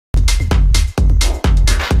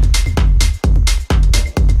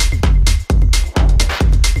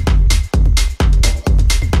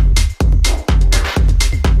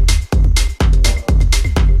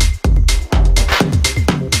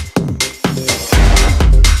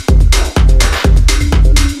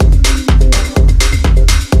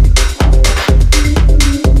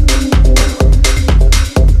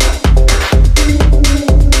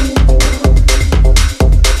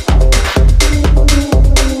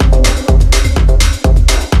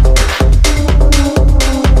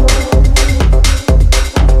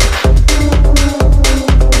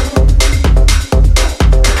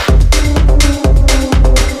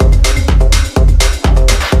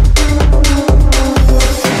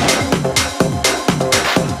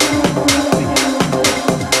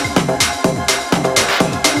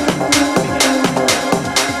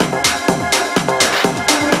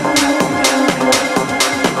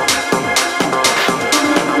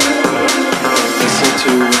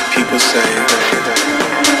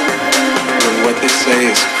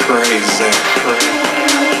is crazy.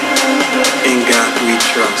 In God we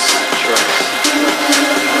trust.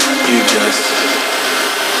 You just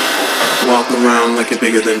walk around like you're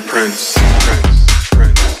bigger than Prince.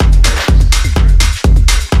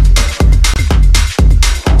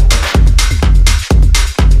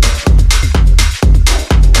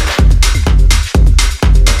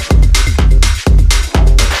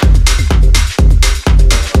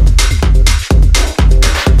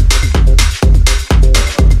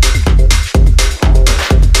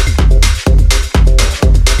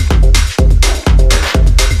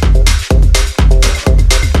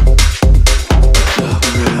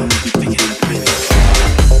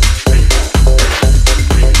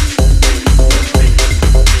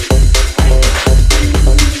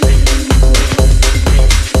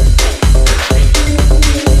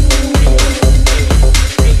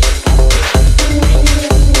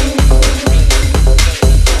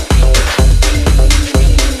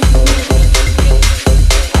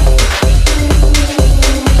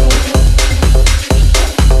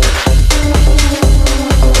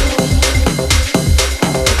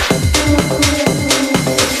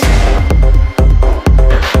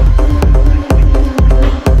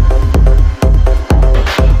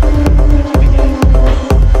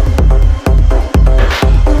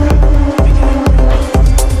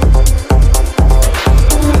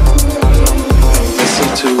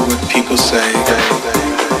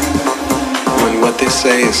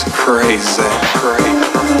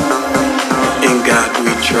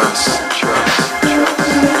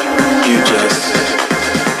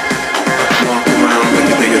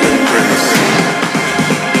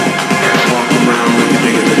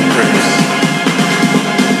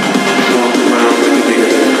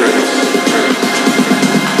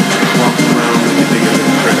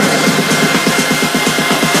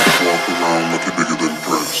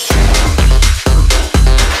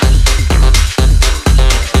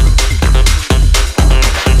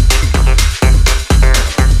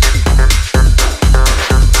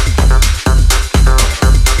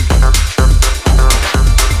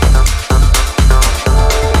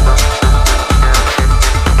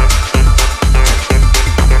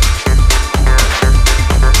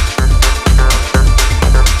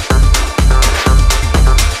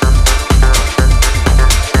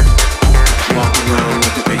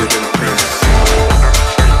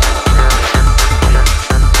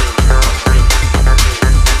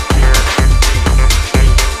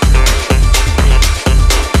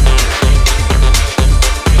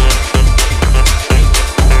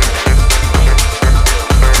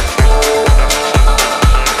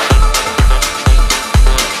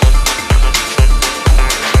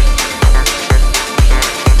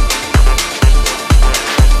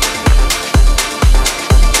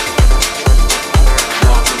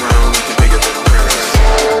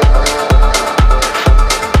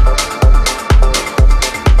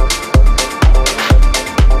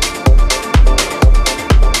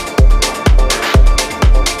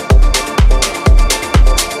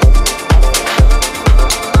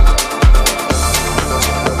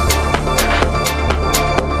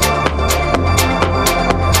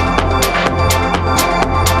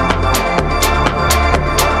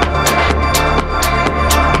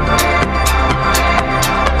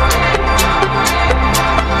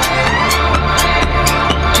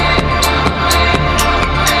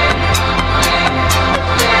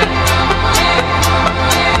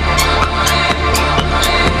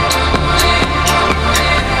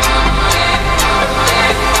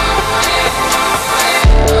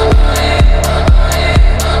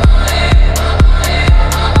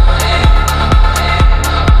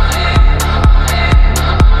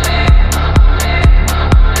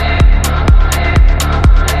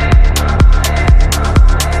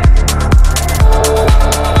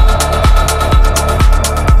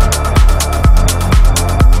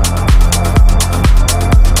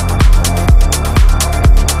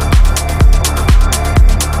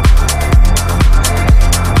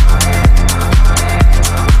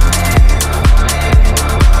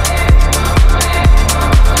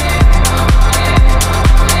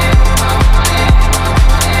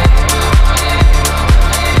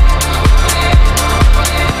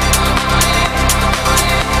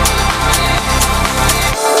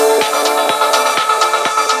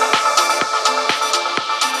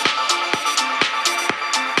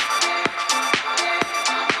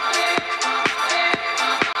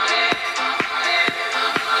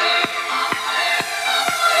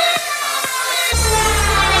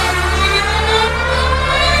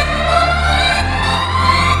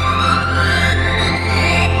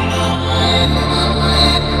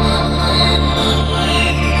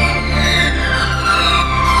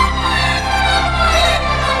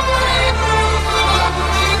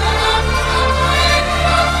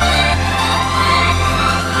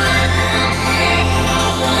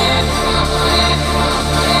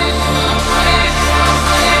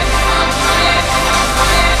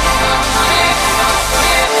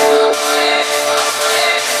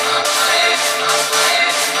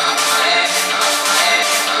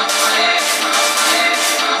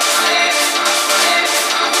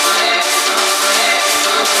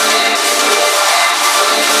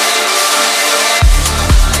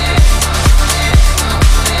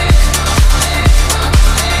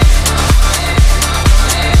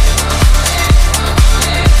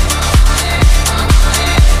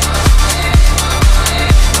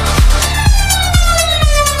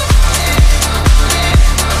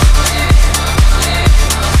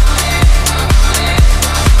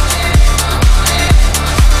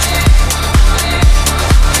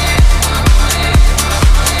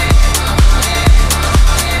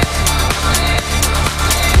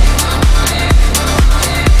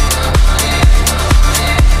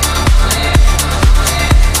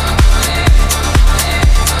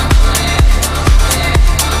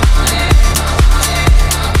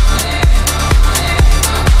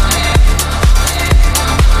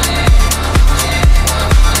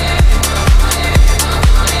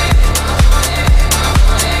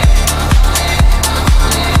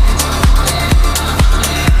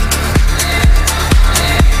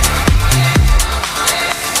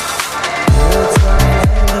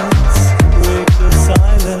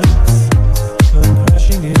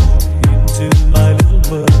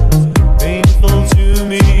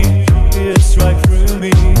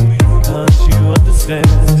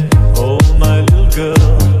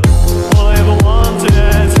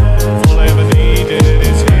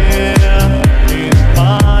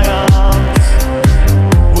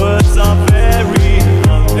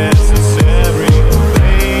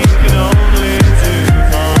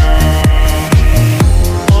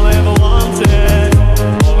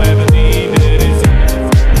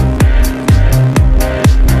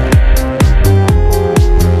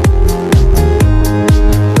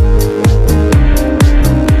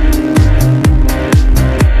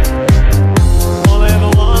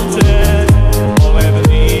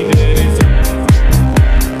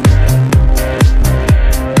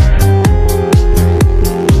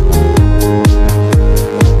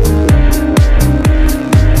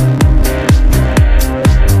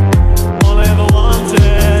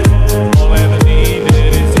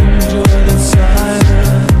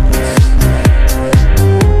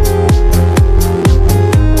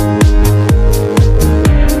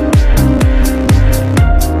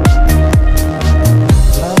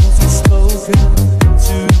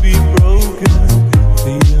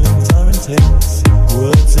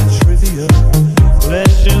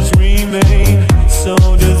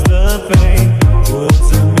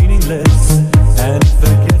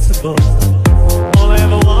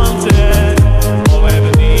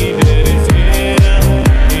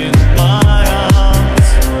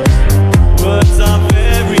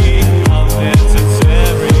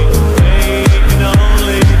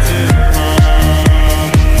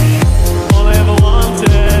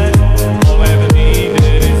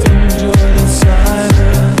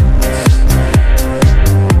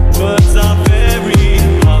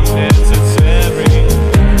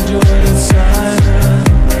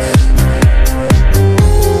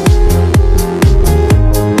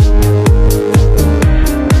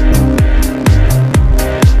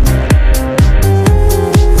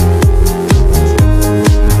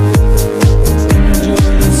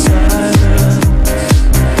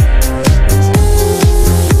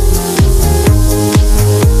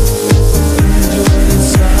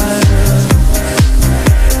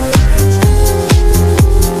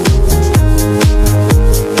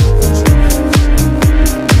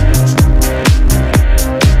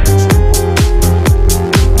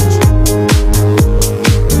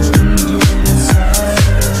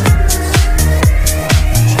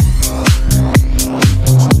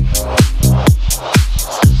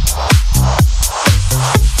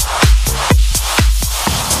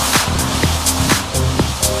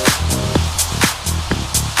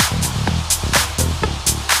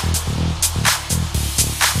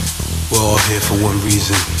 here for one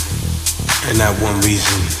reason, and that one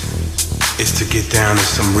reason is to get down to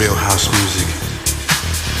some real house music.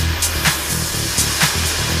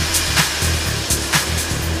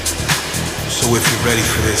 So if you're ready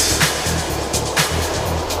for this,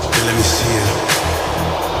 then let me see it.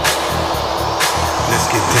 Let's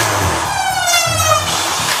get down.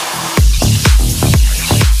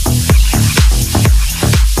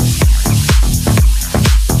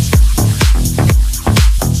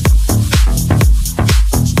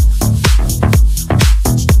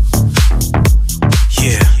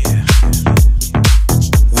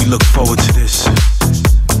 Look forward to this.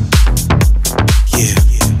 Yeah,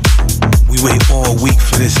 we wait all week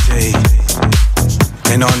for this day.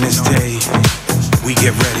 And on this day, we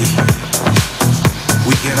get ready.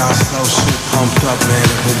 We get ourselves so pumped up, man,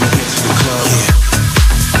 that when we get to the club, yeah.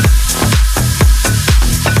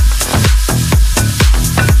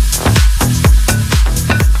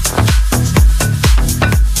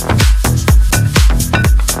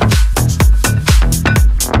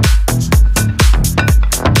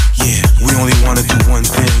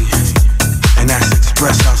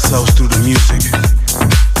 Through the music,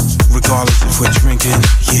 regardless if we're drinking,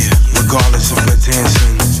 yeah, regardless if we're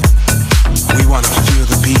dancing, we wanna feel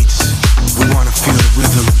the beats, we wanna feel the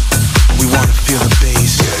rhythm, we wanna feel the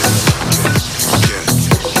bass.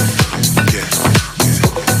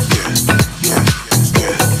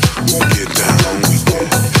 Get down,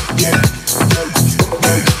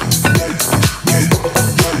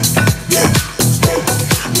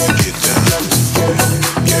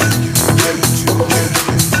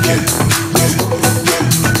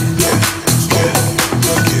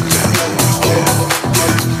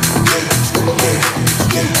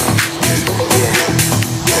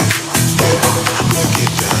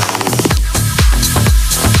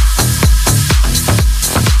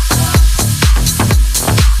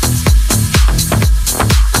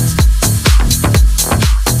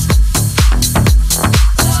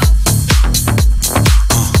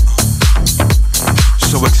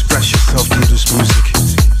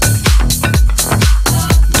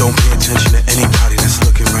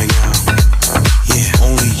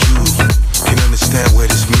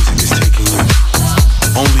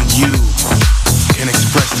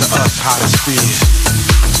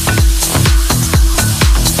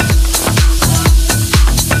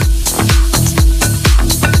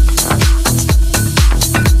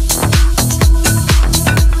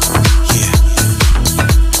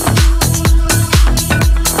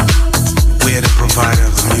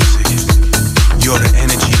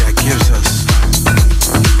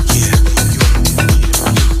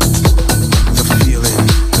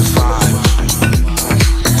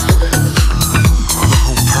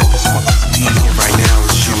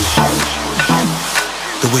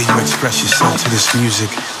 express yourself to this music.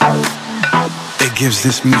 It gives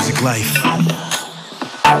this music life.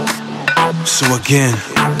 So again,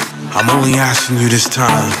 I'm only asking you this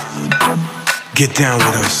time, get down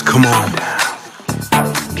with us, come on.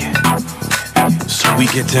 So we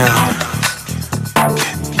get down,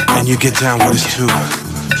 and you get down with us too.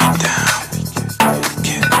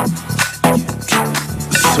 Get down.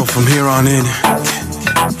 So from here on in,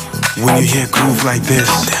 when you hear groove like this,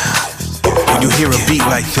 when you hear a beat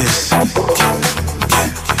like this,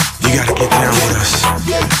 you gotta get down with us.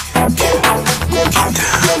 Get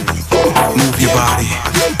down. Move your body.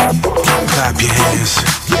 Clap your hands.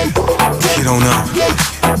 Get on up.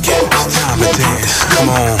 It's time to dance. Come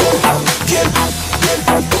on.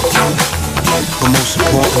 But most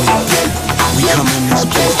importantly, we come in this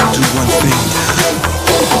place to do one thing.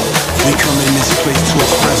 We come in this place to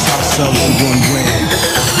express ourselves in one way.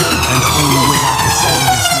 And the only way I can say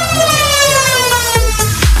it is when we get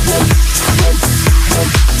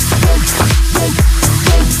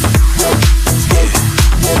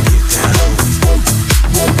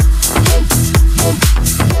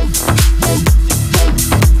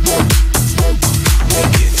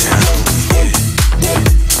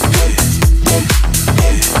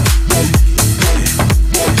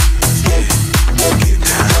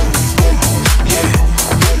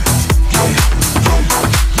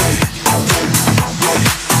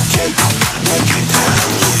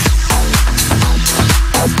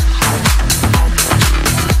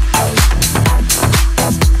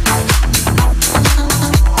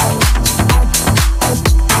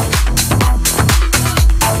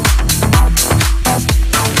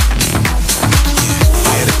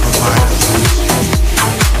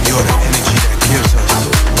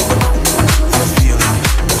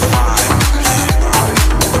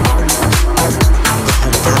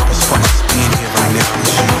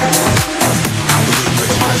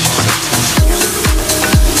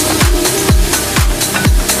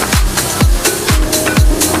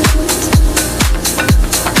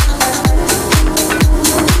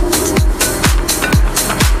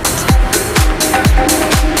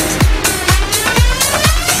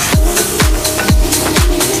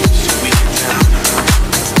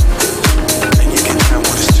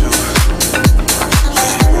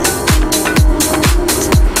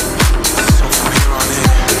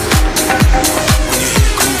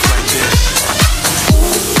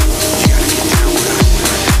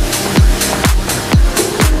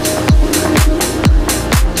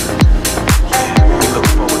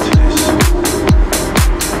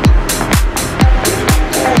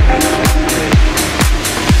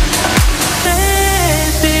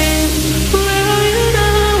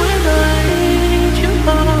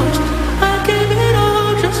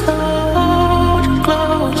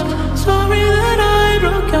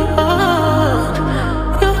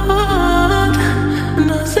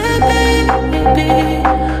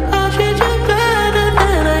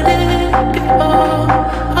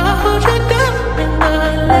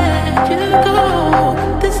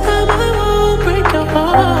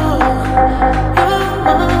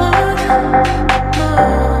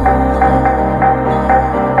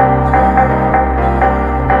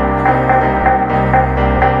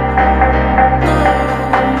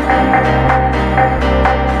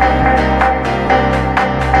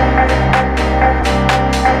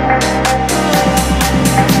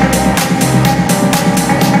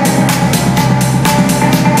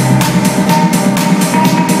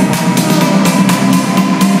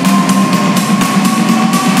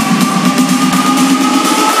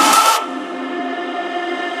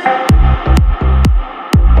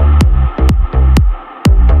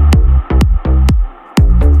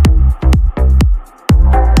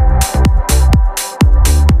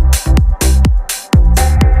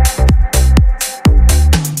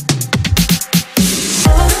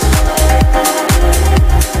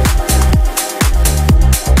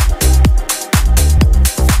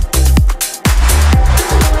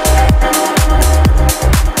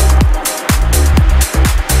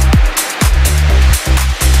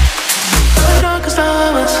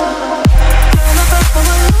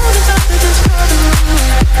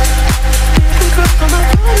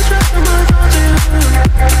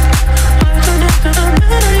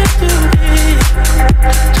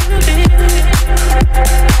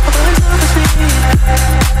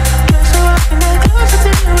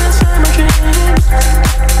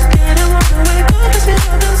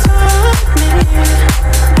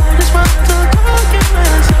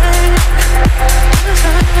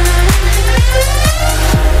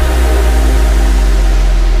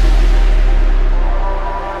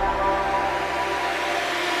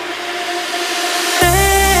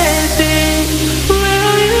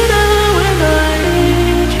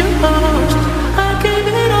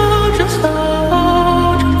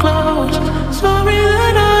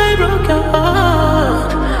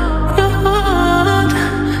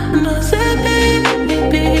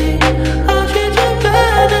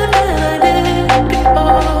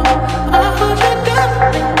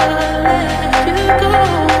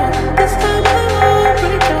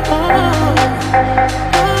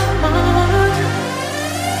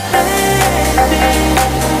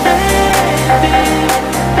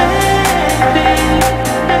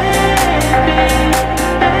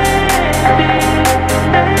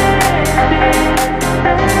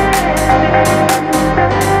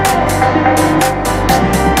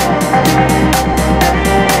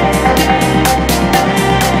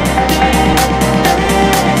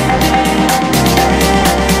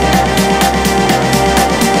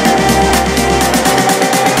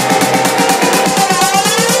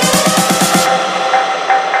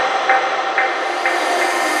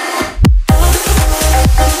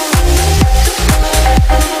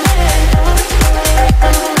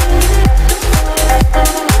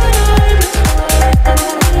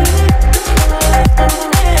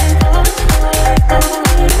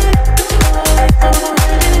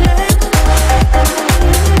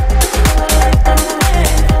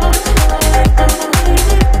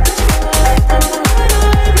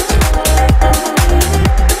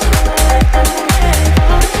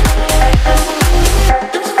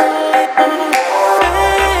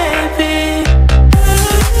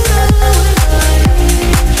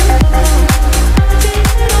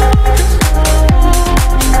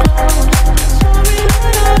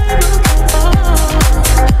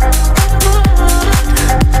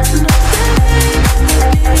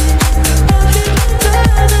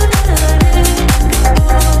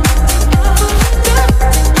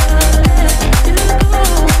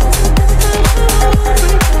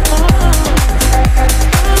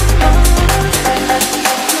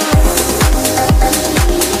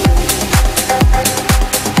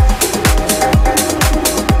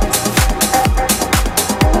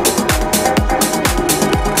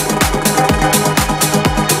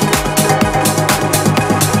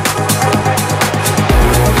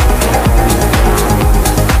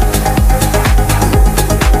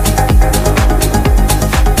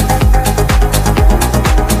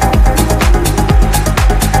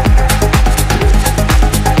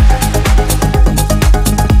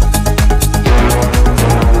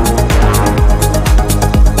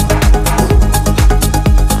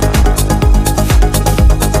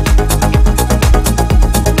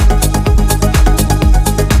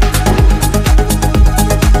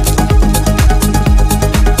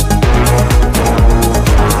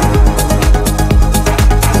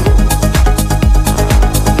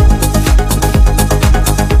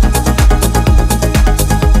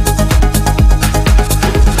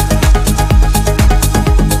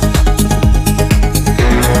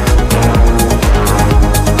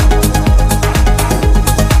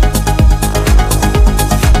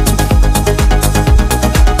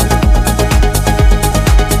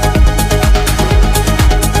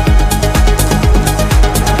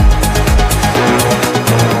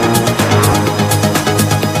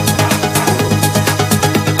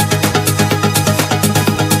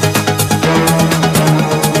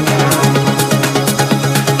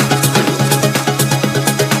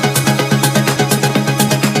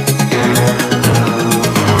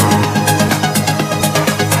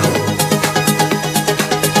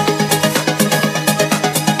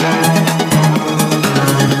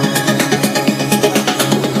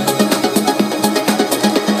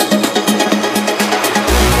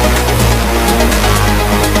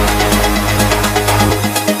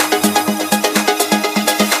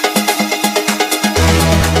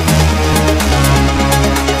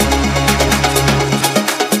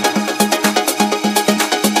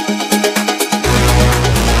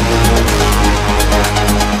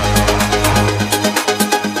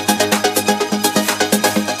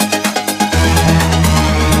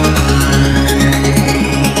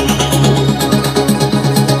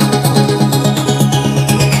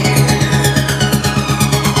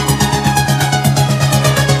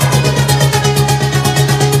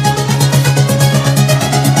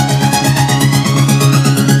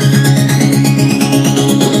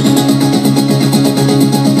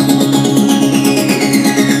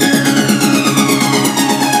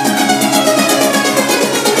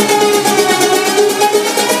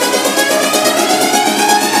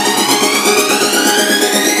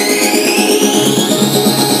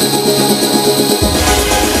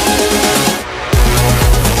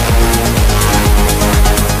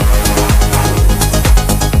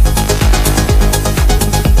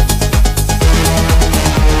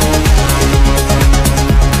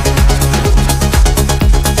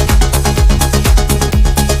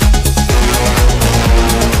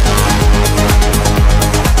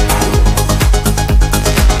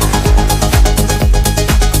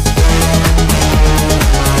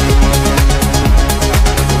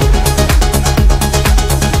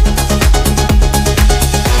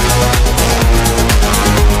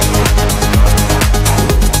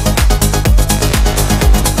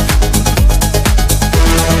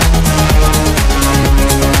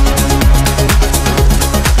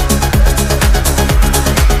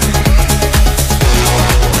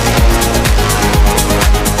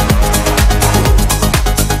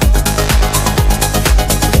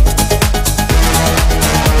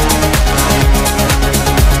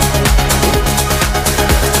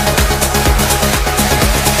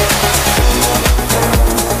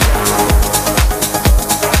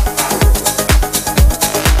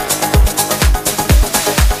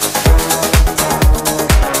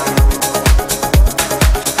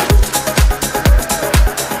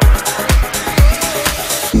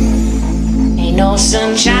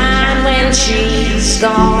sunshine when she's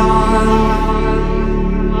gone.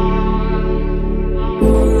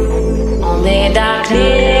 Only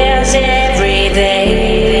darkness every day.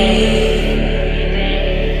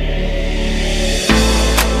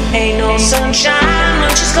 Ain't no sunshine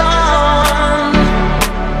when she's gone.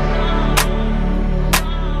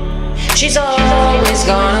 She's always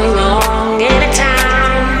gone wrong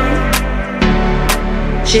anytime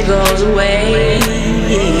she goes away.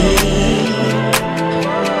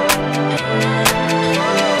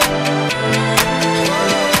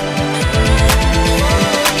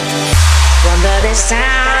 This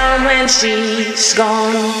time when she's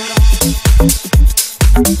gone.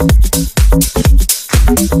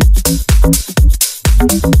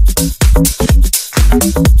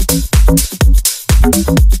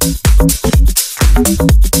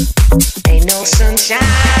 Ain't no sunshine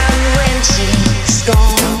when she's gone.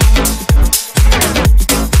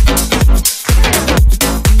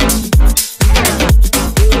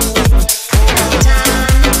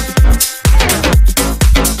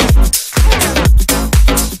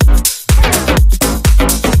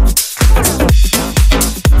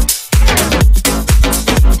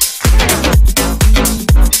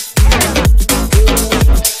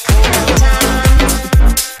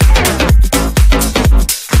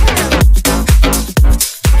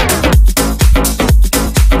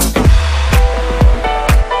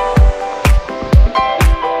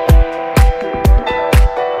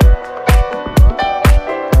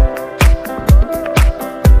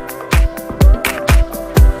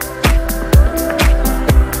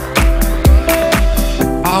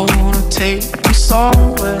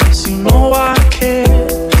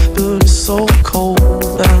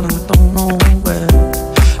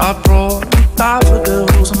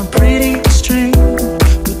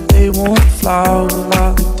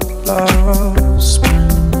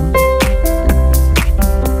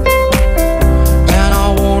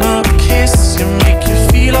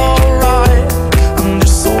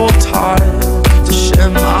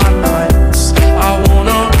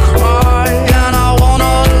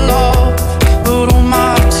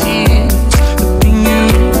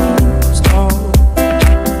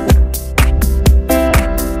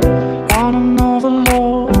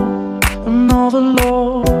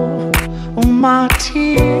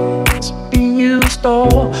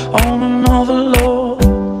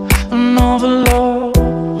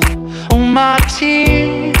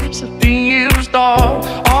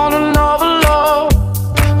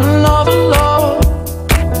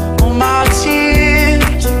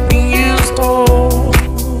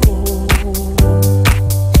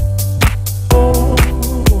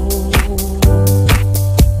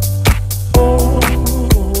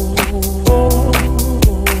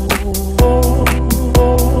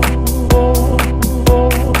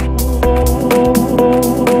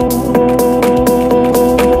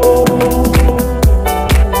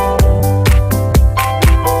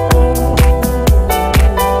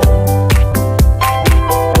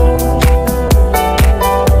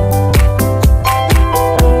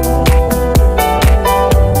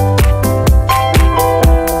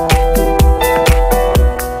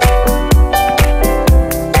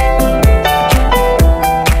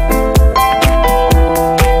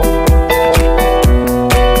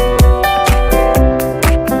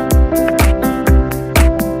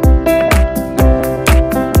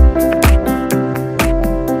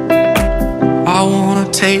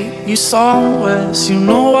 Somewhere, so you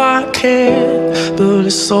know I care, but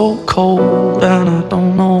it's so cold and I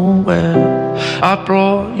don't know where. I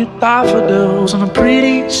brought you daffodils on a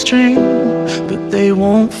pretty string, but they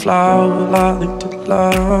won't flower like they did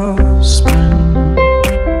last spring.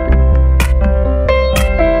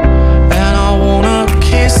 And I wanna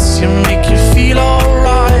kiss you, make you feel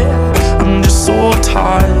alright. I'm just so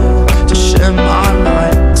tired to share my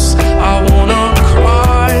nights. I wanna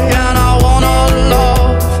cry and I wanna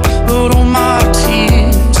love, but all my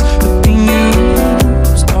tears have been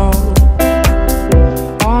used up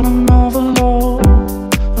on another love,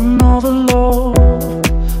 another love.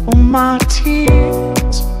 All my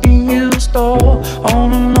tears have been used up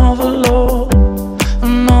on another love,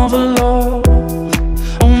 another love.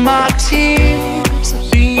 All my tears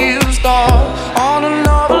have been used up on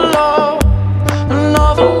another love,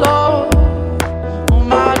 another love. All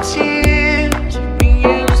my tears have been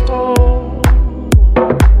used up.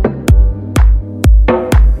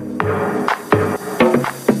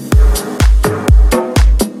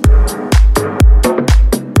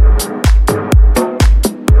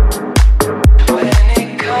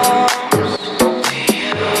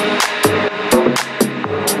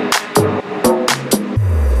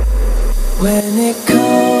 When it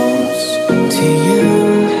comes to you.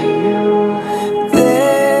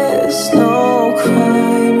 There's no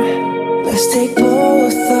crime. Let's take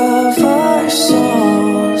both of our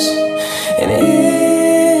souls and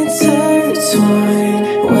intertwine.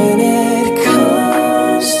 When it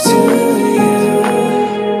comes to you,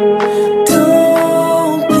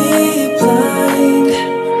 don't be blind.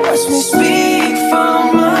 Watch me speak from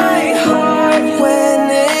my heart. When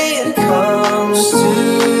it comes to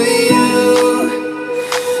you,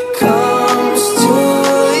 comes to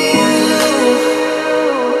you.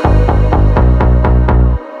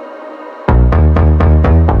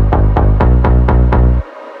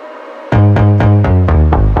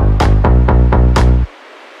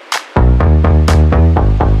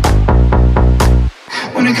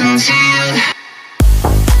 When it comes to you.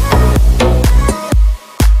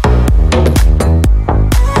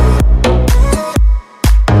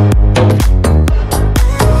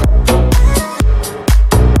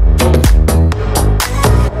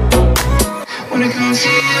 When it comes to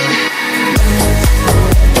you.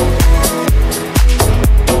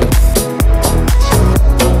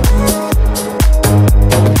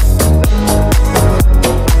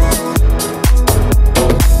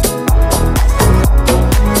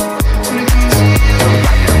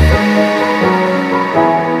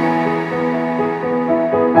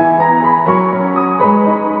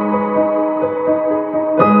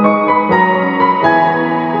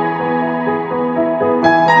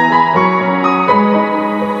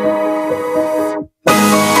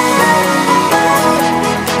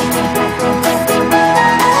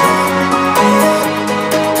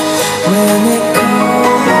 When it comes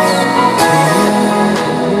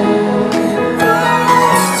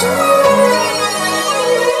to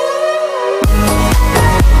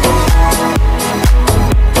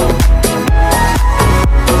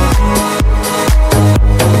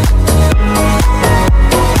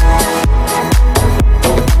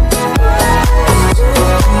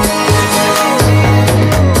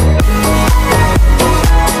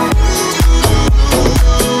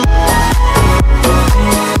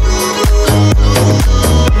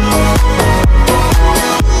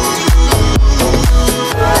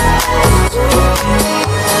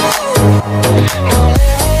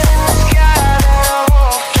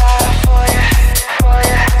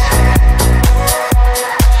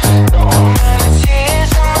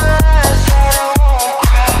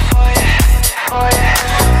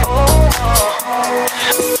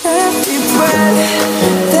every breath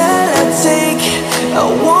that I take, I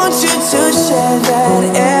want you to share that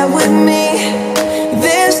air with me.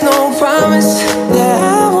 There's no promise that I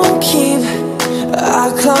won't keep.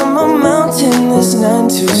 I climb a mountain that's none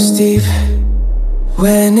too steep.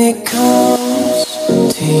 When it comes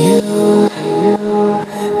to you,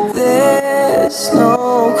 there's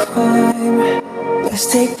no crime. Let's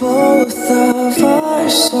take both of our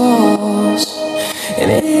souls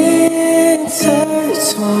and intertwine.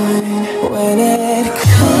 When it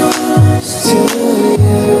comes to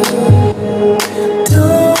you,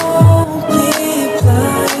 don't be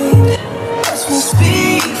blind. Watch me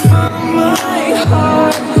speak from my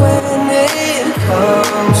heart. When it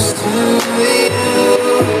comes to you,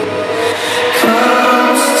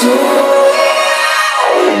 comes to you.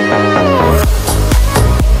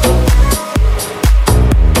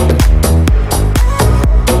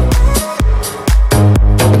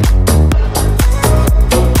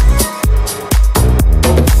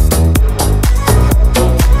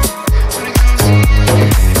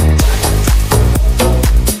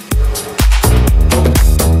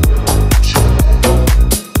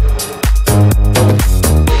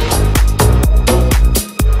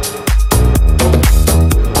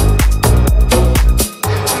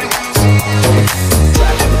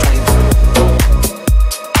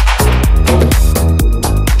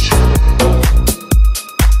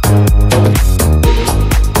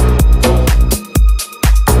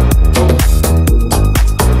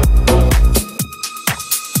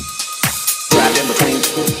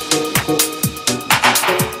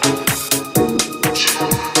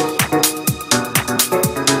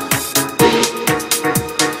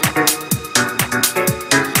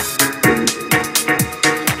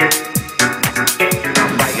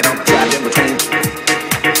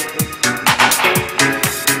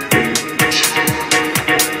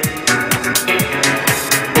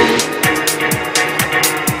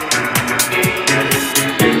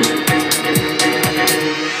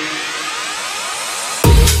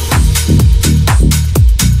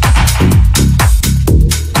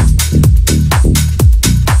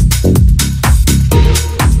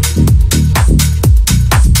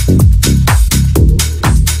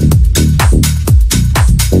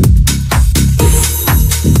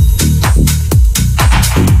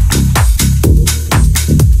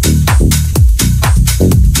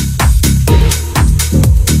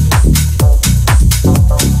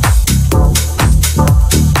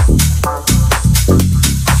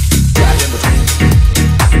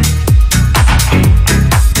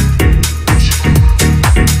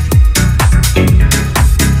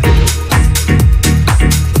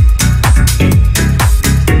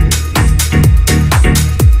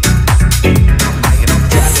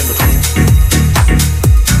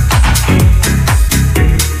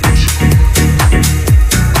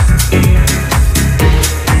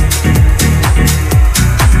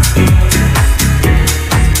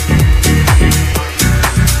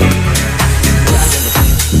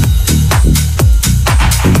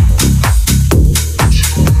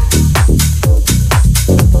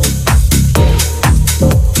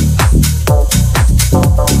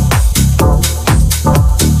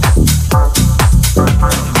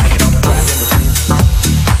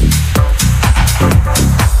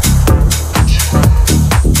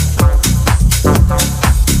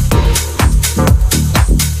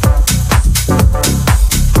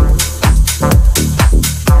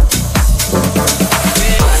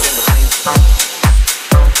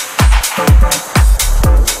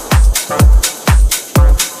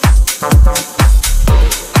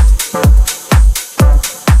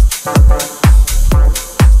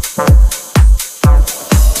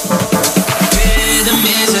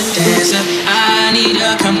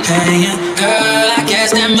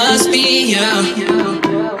 Body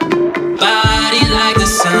like the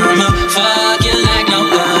summer, fuck you like no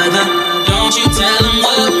other. Don't you tell them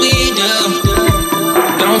what we do.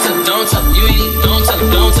 Don't tell them, you ain't need. Don't tell them,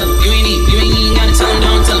 you ain't need. You ain't even gotta tell them,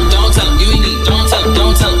 don't tell them, you ain't need. Don't tell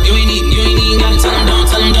them, you ain't need. You ain't even gotta tell them, don't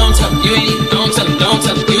tell them, you ain't need. Don't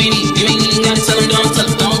tell them, you ain't need. You ain't even gotta tell them, don't tell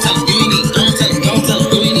them, you ain't need. Don't tell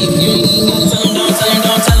them, you ain't need. You ain't even gotta tell them,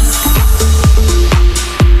 don't tell them.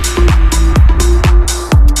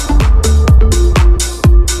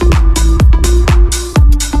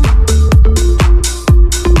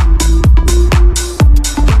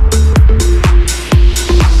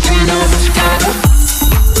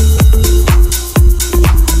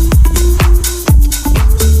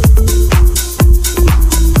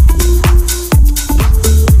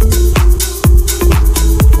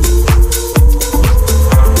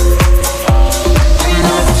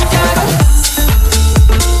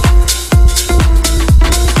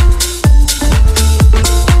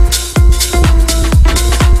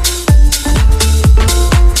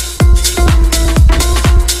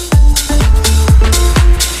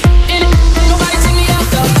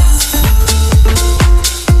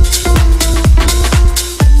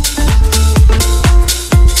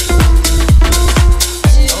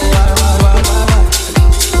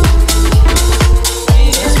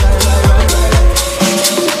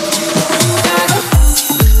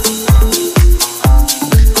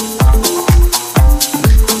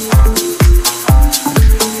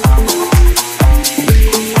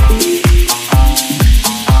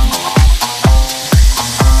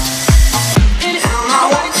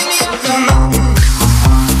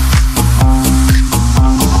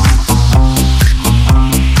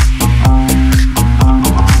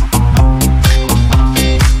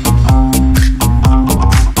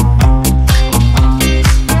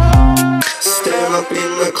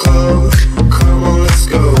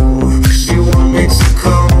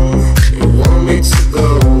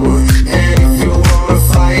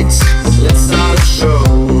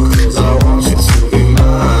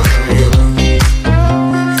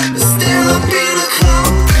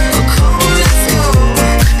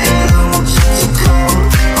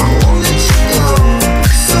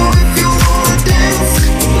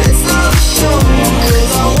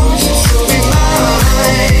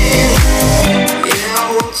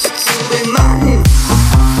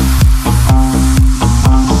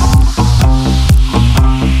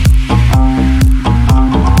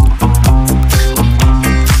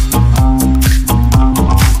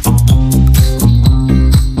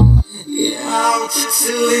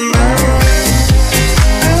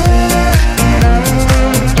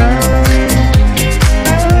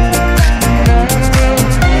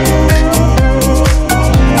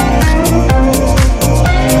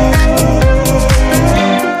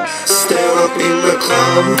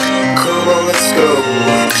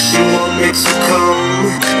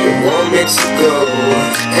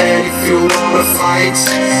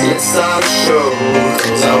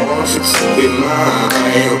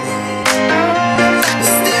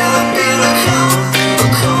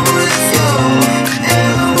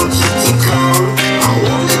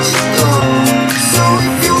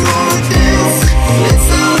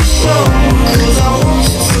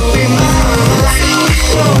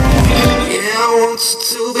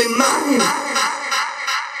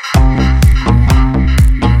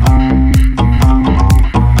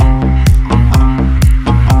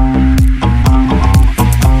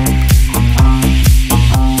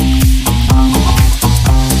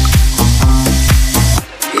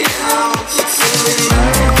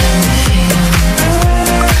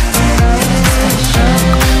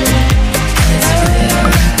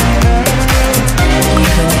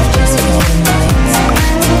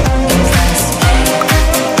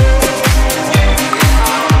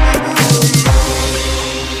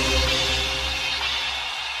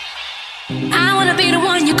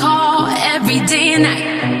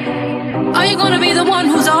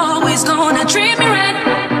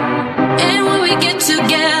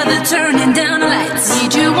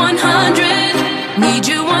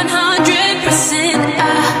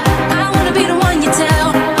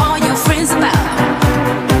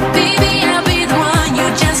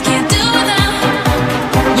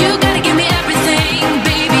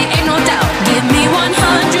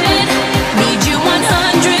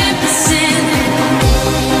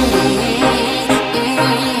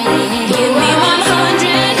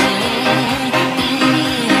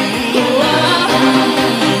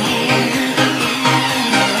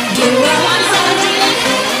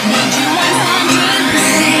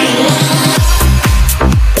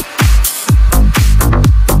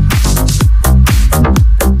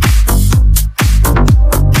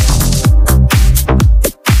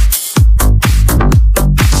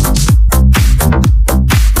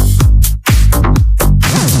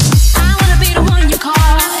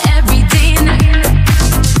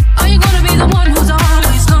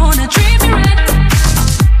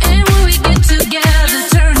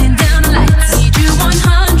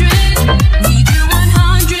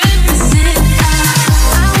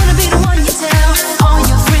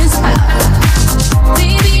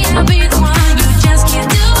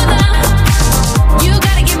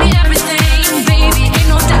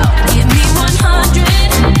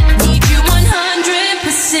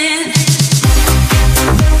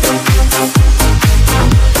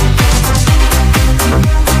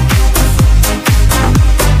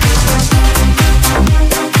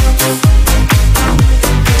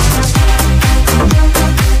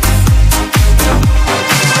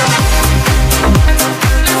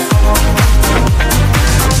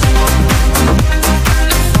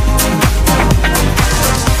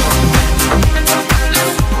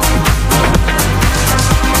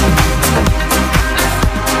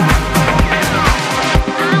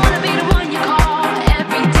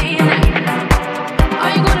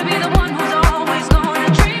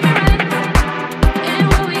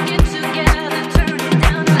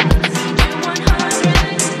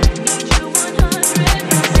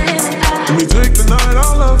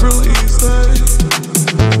 love real easy.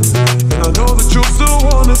 And I know that you still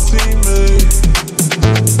wanna see me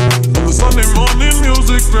on the Sunday morning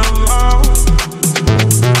music real loud.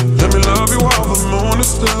 Let me love you while the moon is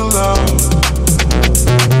still out.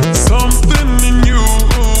 Something in you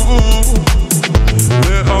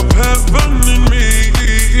lit up